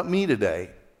not about me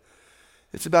today.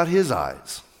 It's about his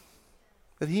eyes,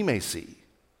 that he may see."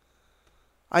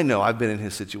 I know I've been in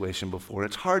his situation before.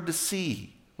 It's hard to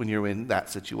see when you're in that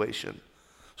situation.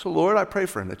 So Lord, I pray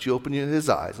for him that you open his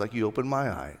eyes like you opened my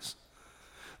eyes.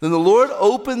 Then the Lord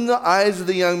opened the eyes of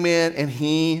the young man, and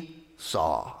he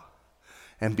saw.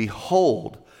 And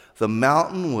behold, the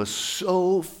mountain was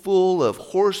so full of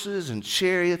horses and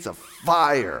chariots of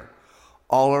fire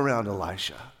all around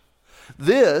Elisha.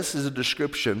 This is a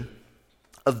description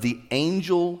of the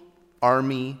angel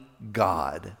army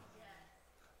God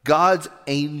God's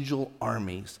angel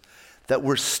armies that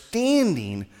were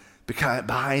standing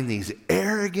behind these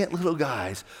arrogant little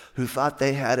guys who thought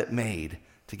they had it made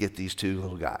to get these two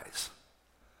little guys.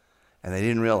 And they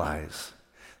didn't realize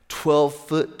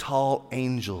 12-foot tall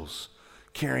angels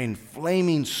carrying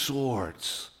flaming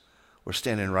swords were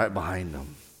standing right behind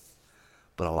them.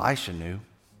 But Elisha knew.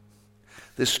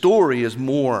 This story is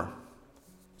more.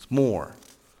 It's more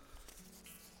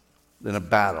than a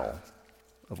battle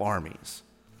of armies.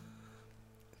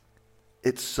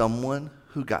 It's someone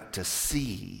who got to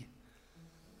see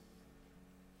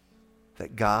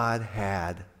that God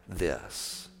had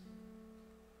this.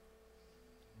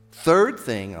 Third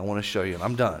thing I want to show you, and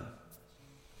I'm done.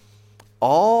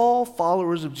 All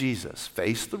followers of Jesus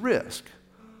face the risk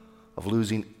of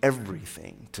losing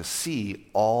everything to see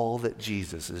all that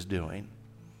Jesus is doing.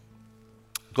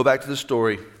 Go back to the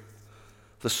story,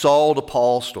 the Saul to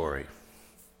Paul story.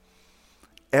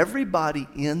 Everybody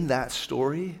in that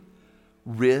story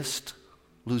risked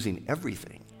losing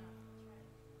everything.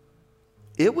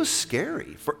 It was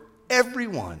scary for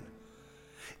everyone.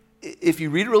 If you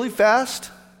read it really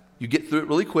fast, you get through it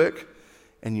really quick,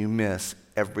 and you miss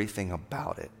everything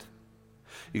about it.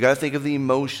 You got to think of the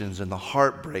emotions and the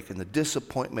heartbreak and the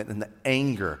disappointment and the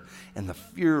anger and the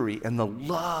fury and the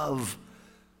love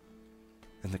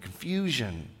and the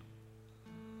confusion.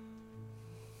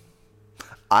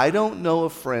 I don't know a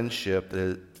friendship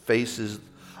that faces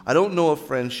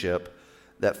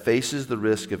the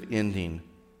risk of ending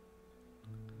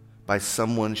by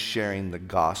someone sharing the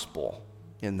gospel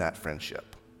in that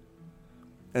friendship.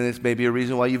 And it's maybe a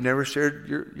reason why you've never shared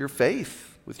your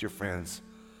faith with your friends,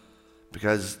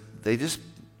 because they just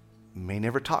may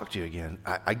never talk to you again.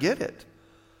 I get it.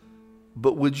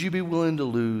 But would you be willing to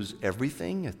lose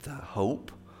everything at the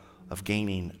hope of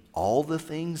gaining all the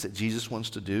things that Jesus wants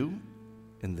to do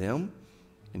in them,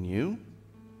 in you?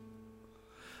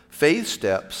 Faith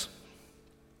steps.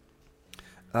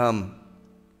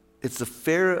 It's the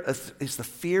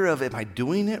fear of, am I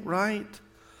doing it right?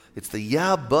 It's the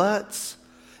yeah buts.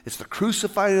 It's the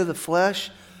crucifying of the flesh.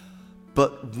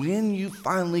 But when you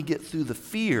finally get through the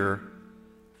fear,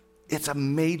 it's a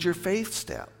major faith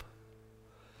step.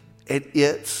 And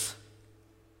it's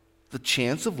the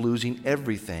chance of losing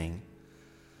everything,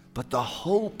 but the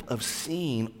hope of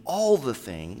seeing all the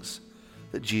things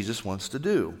that Jesus wants to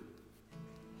do.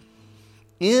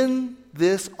 In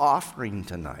this offering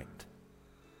tonight,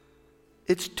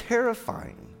 it's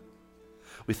terrifying.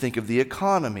 We think of the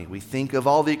economy. We think of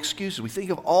all the excuses. We think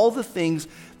of all the things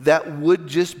that would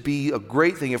just be a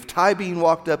great thing. If Ty Bean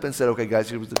walked up and said, okay, guys,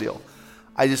 here's the deal.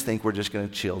 I just think we're just going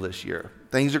to chill this year.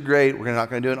 Things are great. We're not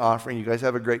going to do an offering. You guys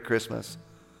have a great Christmas.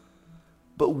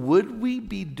 But would we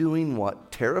be doing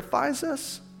what terrifies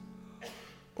us?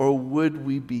 Or would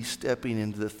we be stepping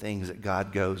into the things that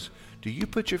God goes, do you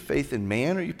put your faith in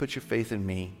man or you put your faith in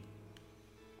me?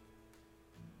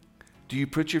 Do you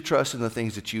put your trust in the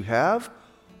things that you have,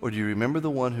 or do you remember the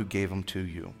one who gave them to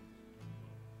you?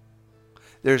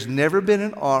 There's never been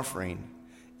an offering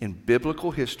in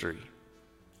biblical history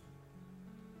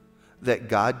that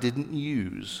God didn't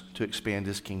use to expand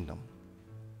his kingdom.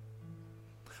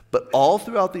 But all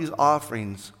throughout these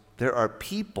offerings, there are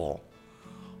people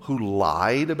who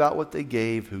lied about what they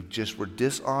gave, who just were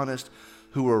dishonest,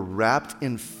 who were wrapped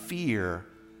in fear,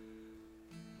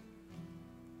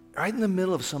 right in the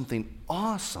middle of something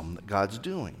awesome that God's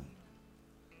doing.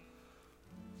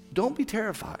 Don't be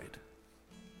terrified.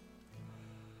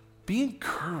 Be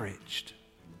encouraged.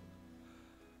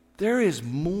 There is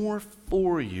more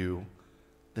for you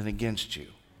than against you.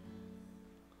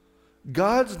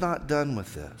 God's not done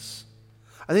with this.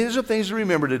 I think there's some things to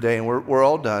remember today, and we're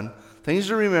all done. Things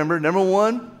to remember. Number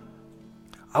one,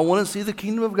 I want to see the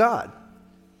kingdom of God.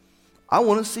 I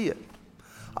want to see it.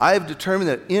 I have determined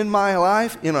that in my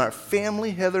life, in our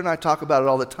family, Heather and I talk about it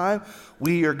all the time,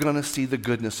 we are going to see the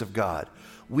goodness of God.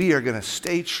 We are going to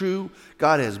stay true.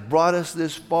 God has brought us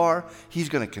this far. He's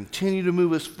going to continue to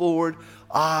move us forward.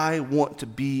 I want to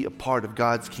be a part of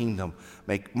God's kingdom.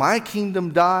 Make my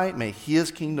kingdom die, may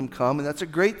his kingdom come, and that's a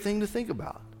great thing to think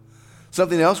about.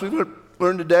 Something else we've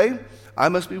learned today, I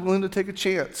must be willing to take a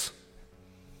chance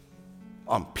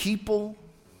on people.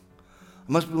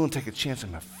 I must be willing to take a chance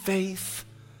in my faith,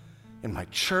 in my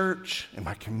church, in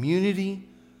my community.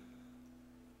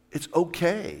 It's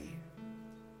okay.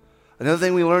 Another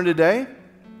thing we learned today,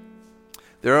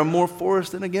 there are more for us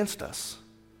than against us.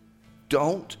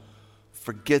 Don't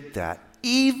forget that,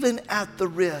 even at the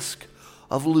risk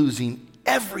of losing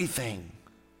everything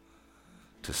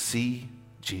to see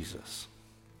Jesus.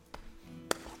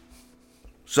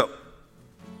 So,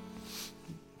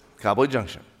 Cowboy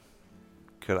Junction,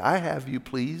 could I have you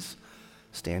please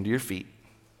stand to your feet?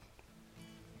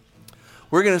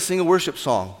 We're going to sing a worship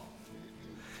song.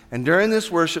 And during this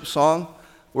worship song,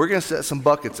 we're going to set some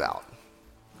buckets out.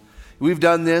 We've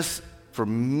done this for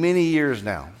many years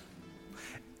now.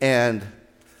 And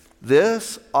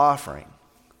this offering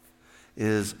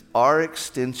is our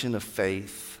extension of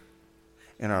faith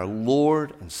in our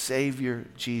Lord and Savior,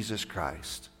 Jesus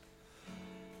Christ.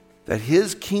 That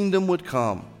His kingdom would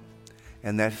come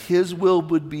and that His will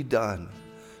would be done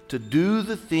to do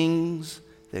the things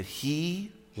that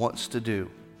He wants to do.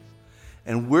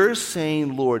 And we're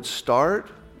saying, Lord, start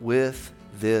with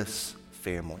this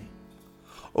family.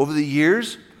 Over the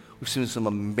years, we've seen some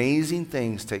amazing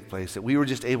things take place that we were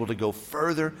just able to go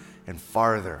further and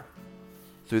farther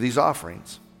through these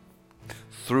offerings,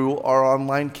 through our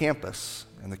online campus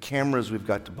and the cameras we've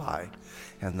got to buy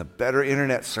and the better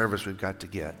internet service we've got to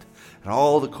get and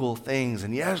all the cool things.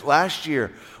 And yes, last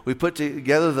year we put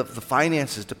together the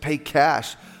finances to pay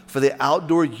cash for the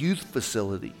outdoor youth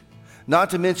facility, not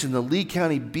to mention the Lee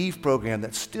County Beef Program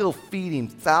that's still feeding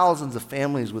thousands of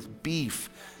families with beef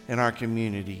in our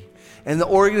community. And the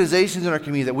organizations in our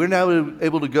community that we're now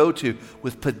able to go to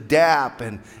with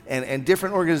PDAP and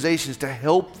different organizations to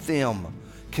help them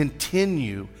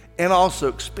continue and also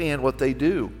expand what they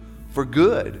do for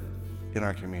good in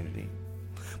our community.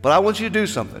 But I want you to do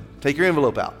something. Take your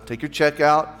envelope out. Take your check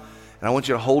out, and I want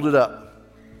you to hold it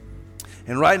up.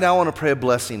 And right now I want to pray a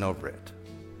blessing over it.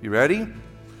 You ready?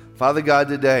 Father God,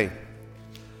 today,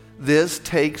 this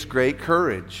takes great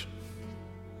courage.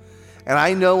 And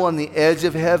I know on the edge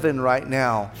of heaven right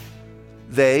now,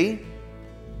 they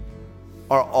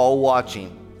are all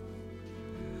watching.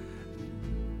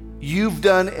 You've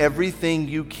done everything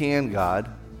you can, God.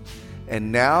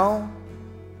 And now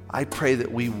I pray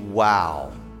that we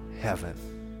wow heaven.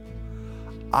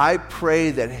 I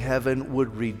pray that heaven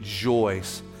would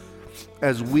rejoice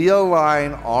as we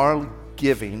align our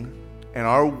giving and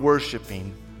our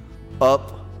worshiping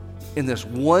up in this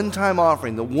one-time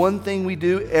offering, the one thing we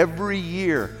do every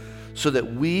year so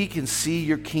that we can see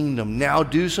your kingdom now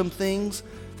do some things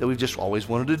that we've just always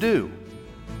wanted to do.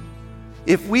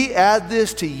 If we add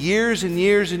this to years and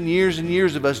years and years and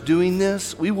years of us doing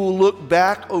this, we will look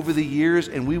back over the years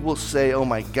and we will say, oh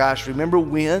my gosh, remember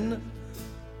when?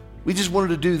 We just wanted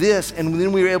to do this and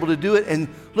then we were able to do it, and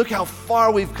look how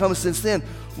far we've come since then.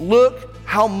 Look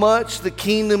how much the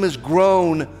kingdom has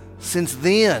grown since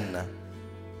then.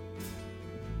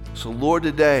 So Lord,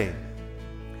 today,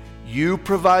 you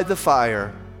provide the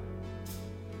fire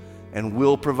and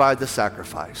we'll provide the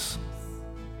sacrifice.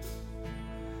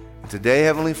 And today,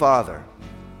 Heavenly Father,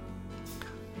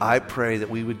 I pray that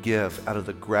we would give out of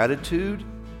the gratitude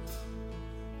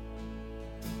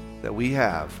that we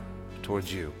have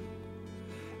towards you.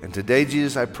 And today,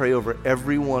 Jesus, I pray over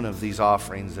every one of these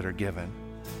offerings that are given.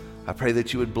 I pray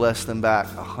that you would bless them back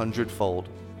 100-fold.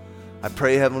 I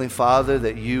pray, Heavenly Father,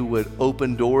 that you would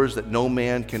open doors that no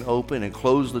man can open and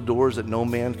close the doors that no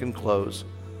man can close.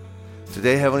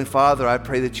 Today, Heavenly Father, I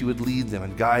pray that you would lead them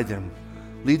and guide them,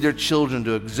 lead their children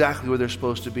to exactly where they're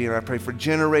supposed to be. And I pray for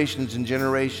generations and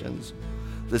generations,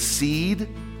 the seed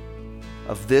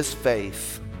of this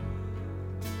faith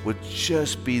would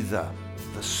just be the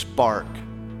spark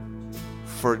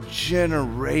for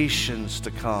generations to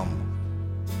come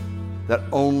that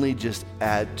only just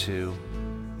add to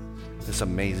this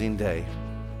amazing day.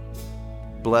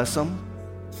 Bless them,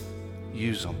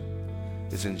 use them.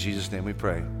 It's in Jesus' name we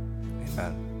pray.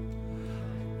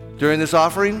 Amen. During this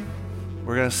offering,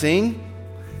 we're going to sing.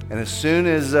 And as soon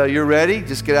as you're ready,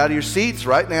 just get out of your seats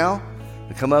right now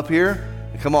and come up here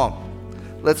and come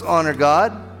on. Let's honor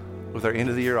God with our end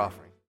of the year offering.